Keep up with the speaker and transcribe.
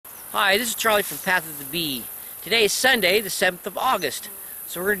Hi, this is Charlie from Path of the Bee. Today is Sunday, the 7th of August,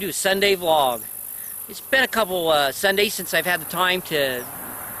 so we're going to do a Sunday vlog. It's been a couple Sundays since I've had the time to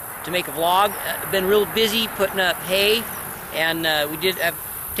make a vlog. I've been real busy putting up hay, and we did have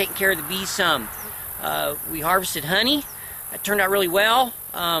taken care of the bees some. We harvested honey. That turned out really well.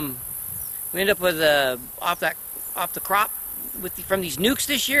 We ended up with off the crop from these nukes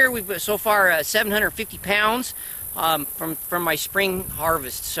this year. We've so far 750 pounds. From my spring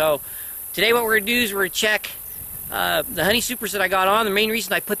harvest. So today what we're going to do is we're going to check the honey supers that I got on. The main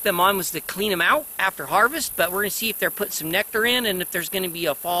reason I put them on was to clean them out after harvest, but we're going to see if they're putting some nectar in and if there's going to be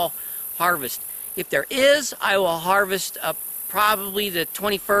a fall harvest. If there is, I will harvest probably the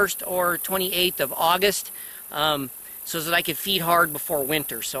 21st or 28th of August so that I can feed hard before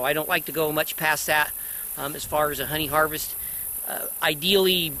winter. So I don't like to go much past that as far as a honey harvest.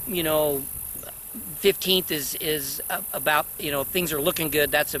 Ideally, you know, 15th is about, you know, things are looking good.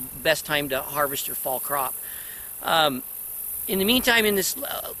 That's the best time to harvest your fall crop. In the meantime, in this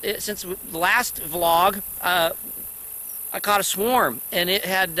since the last vlog, I caught a swarm, and it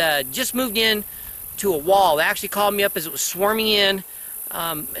had just moved in to a wall. They actually called me up as it was swarming in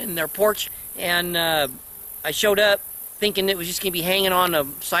their porch, and I showed up thinking it was just going to be hanging on the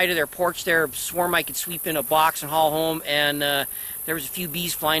side of their porch there, a swarm I could sweep in a box and haul home, and there was a few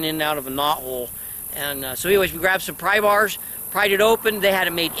bees flying in and out of a knot hole. And so anyways, we grabbed some pry bars, pried it open. They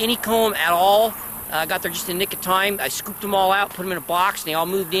hadn't made any comb at all. I got there just in the nick of time. I scooped them all out, put them in a box, and they all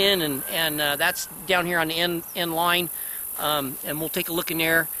moved in, and that's down here on the end line. And we'll take a look in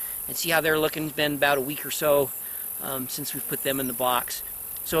there and see how they're looking. It's been about a week or so since we've put them in the box.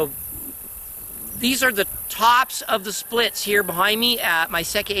 So these are the tops of the splits here behind me at my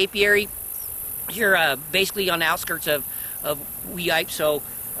second apiary here, basically on the outskirts of Weippe. So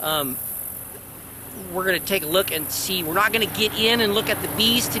we're going to take a look and see. We're not going to get in and look at the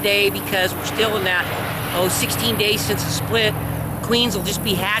bees today because we're still in that 16 days since the split. Queens will just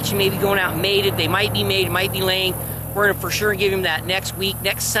be hatching, maybe going out mated. They might be mated, might be laying. We're going to for sure give them that next week.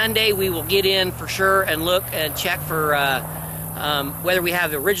 Next Sunday we will get in for sure and look and check for whether we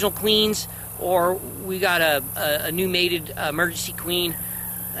have the original queens or we got a new mated emergency queen,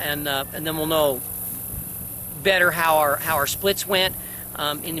 and then we'll know better how our splits went.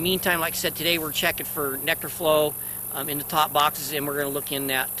 In the meantime, like I said, today we're checking for nectar flow in the top boxes, and we're going to look in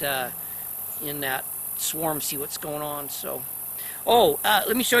that swarm, see what's going on. So,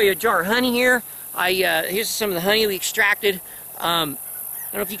 let me show you a jar of honey here. Here's some of the honey we extracted. I don't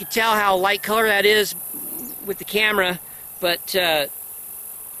know if you can tell how light color that is with the camera, but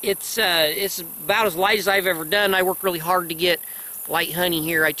it's about as light as I've ever done. I worked really hard to get light honey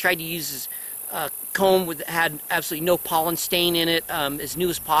here. I tried to use this comb that had absolutely no pollen stain in it, as new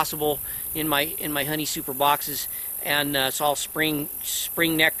as possible in my honey super boxes, and it's all spring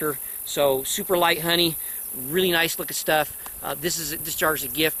nectar. So super light honey, really nice looking stuff. This jar is a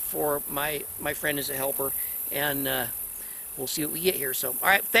gift for my friend as a helper, and we'll see what we get here. So all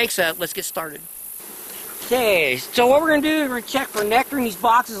right, thanks. Let's get started. Okay, so what we're going to do is we're going to check for nectar in these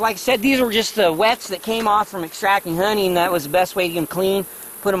boxes. Like I said, these were just the wets that came off from extracting honey, and that was the best way to get them clean.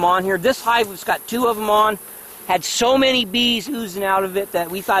 Put them on here. This hive, we've got 2 of them on. Had so many bees oozing out of it that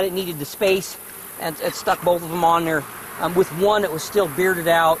we thought it needed the space, and it stuck both of them on there. With one, it was still bearded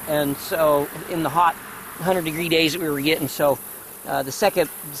out, and so in the hot 100-degree days that we were getting, so the second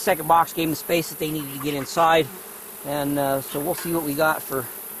box gave them the space that they needed to get inside, and so we'll see what we got for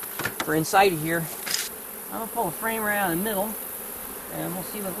inside of here. I'm gonna pull the frame around in the middle, and we'll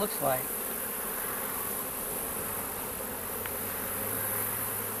see what it looks like.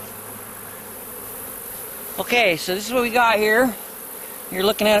 Okay, so this is what we got here. You're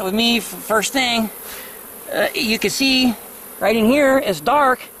looking at it with me first thing. You can see right in here, it's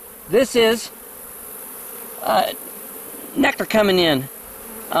dark. This is nectar coming in.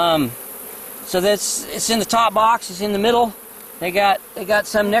 So it's in the top box, it's in the middle. They got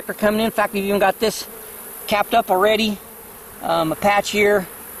some nectar coming in. In fact, we've even got this capped up already. A patch here.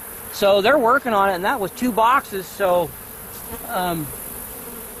 So they're working on it, and that was 2 boxes, so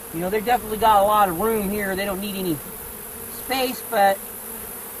you know, they definitely got a lot of room here. They don't need any space, but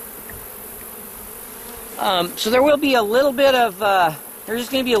so there will be a little bit of there's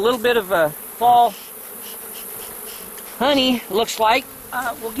just going to be a little bit of fall honey, looks like.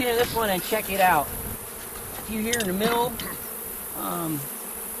 We'll get in this one and check it out. A few here in the middle.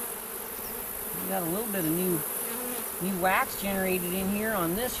 We got a little bit of new wax generated in here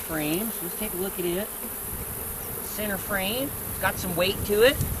on this frame. So let's take a look at it. Center frame. It's got some weight to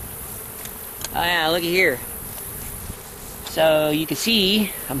it. Oh yeah, look at here. So you can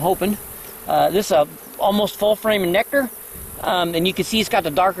see, I'm hoping, this is a almost full frame of nectar. And you can see it's got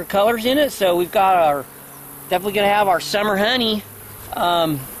the darker colors in it, so we've got our, definitely going to have our summer honey.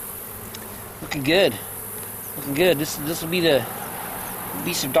 Looking good. Looking good. This will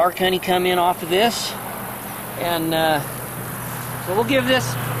be some dark honey come in off of this. And so we'll give this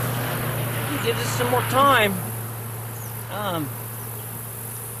some more time.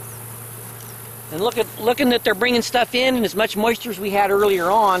 And looking that they're bringing stuff in and as much moisture as we had earlier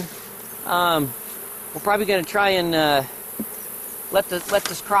on, we're probably going to try and let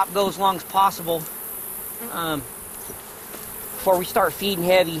this crop go as long as possible before we start feeding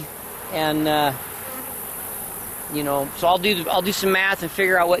heavy. And you know, so I'll do some math and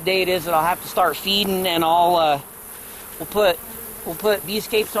figure out what day it is that I'll have to start feeding, and we'll put bee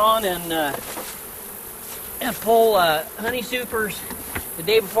escapes on and pull honey supers the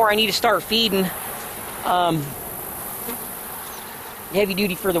day before I need to start feeding heavy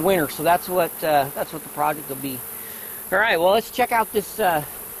duty for the winter. So that's what the project will be. All right, well, let's check out this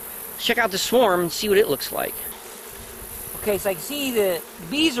swarm and see what it looks like. Okay, so I can see the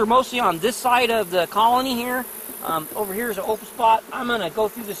bees are mostly on this side of the colony here. Over here is an open spot. I'm gonna go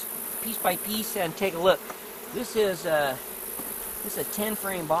through this piece by piece and take a look. This is a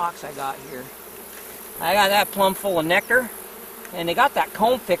 10-frame box I got here. I got that plumb full of nectar, and they got that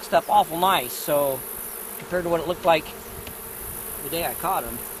comb fixed up awful nice. So compared to what it looked like the day I caught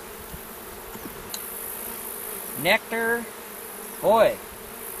them, nectar, boy,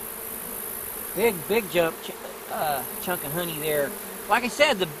 big chunk of honey there. Like I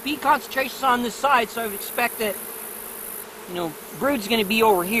said, the bee concentration's on this side, so I would expect that, you know, brood's going to be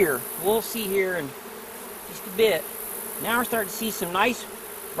over here. We'll see here in just a bit. Now we're starting to see some nice,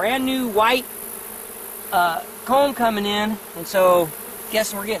 brand new white comb coming in, and so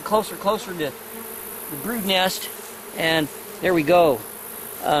guessing we're getting closer to the brood nest. And there we go.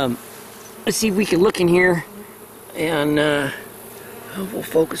 Let's see if we can look in here, and we'll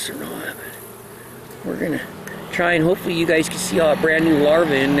focus or not. We're gonna try and hopefully you guys can see all a brand new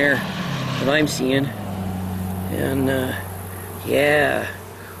larva in there that I'm seeing. And yeah,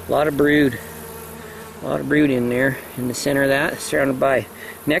 a lot of brood in there in the center of that, surrounded by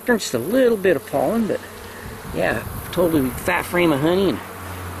nectar and just a little bit of pollen. But yeah, totally fat frame of honey and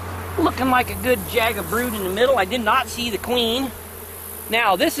looking like a good jag of brood in the middle. I did not see the queen.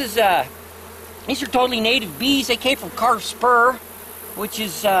 Now this is these are totally native bees. They came from Carved Spur, which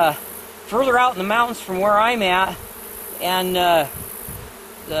is further out in the mountains from where I'm at. And the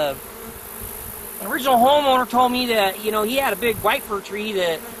original homeowner told me that, you know, he had a big white fir tree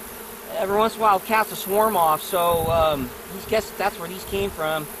that every once in a while cast a swarm off. So he's guessed that's where these came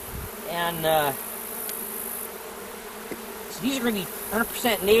from. And so these are going to be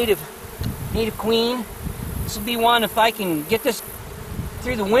 100% native queen. This will be one, if I can get this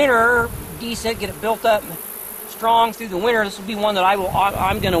through the winter decent, get it built up strong through the winter, this will be one that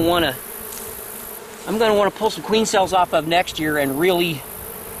I'm going to want to pull some queen cells off of next year and really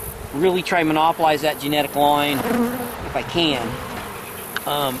try and monopolize that genetic line if I can.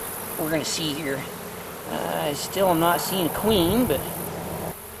 We're going to see here. I still am not seeing a queen, but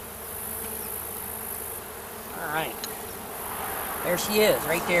all right, there she is,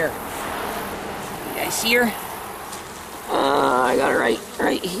 right there. You guys see her? I got her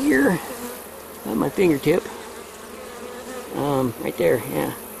right here at my fingertip. Right there,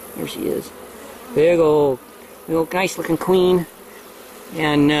 yeah, there she is. Big old nice looking queen.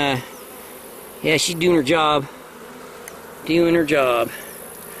 And yeah, she's doing her job.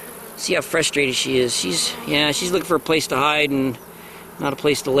 See how frustrated she is. She's looking for a place to hide and not a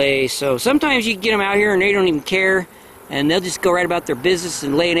place to lay. So sometimes you get them out here and they don't even care, and they'll just go right about their business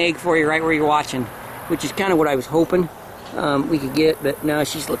and lay an egg for you right where you're watching, which is kind of what I was hoping we could get. But now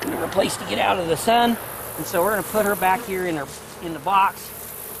she's looking for a place to get out of the sun, and so we're going to put her back here in the box.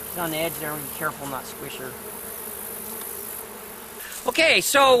 She's on the edge there. Be careful not to squish her. Okay,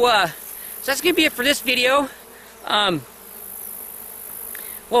 so that's going to be it for this video.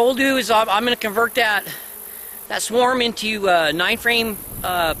 What we'll do is I'm going to convert that swarm into a 9-frame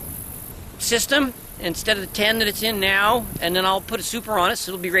system instead of the 10 that it's in now, and then I'll put a super on it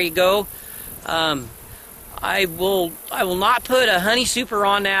so it'll be ready to go. I will not put a honey super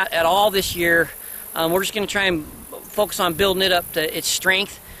on that at all this year. We're just going to try and focus on building it up to its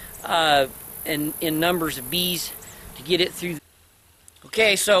strength in numbers of bees to get it through.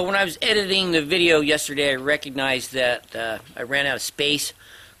 Okay, so when I was editing the video yesterday, I recognized that I ran out of space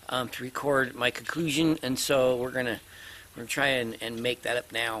to record my conclusion, and so we're gonna try and make that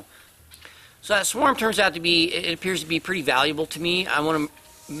up now. So that swarm turns out to be, it appears to be pretty valuable to me. I want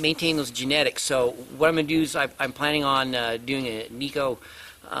to maintain those genetics. So what I'm gonna do is I'm planning on doing a Nico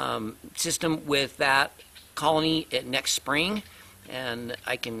system with that colony at next spring, and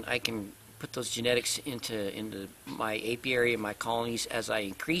I can put those genetics into my apiary and my colonies as I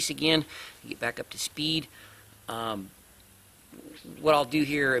increase again, get back up to speed. What I'll do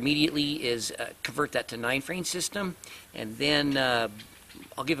here immediately is convert that to 9-frame system, and then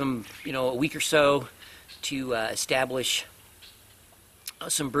I'll give them a week or so to establish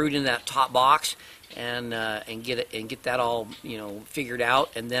some brood in that top box and get that all figured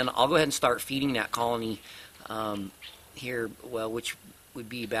out, and then I'll go ahead and start feeding that colony here, well, which would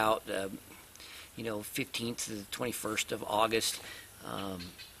be about 15th to the 21st of August,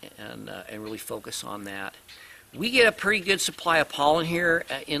 and really focus on that. We get a pretty good supply of pollen here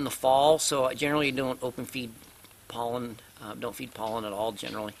in the fall, so I generally don't open feed pollen, don't feed pollen at all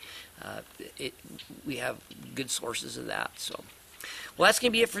generally. We have good sources of that. So, well, that's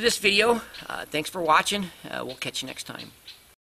going to be it for this video. Thanks for watching. We'll catch you next time.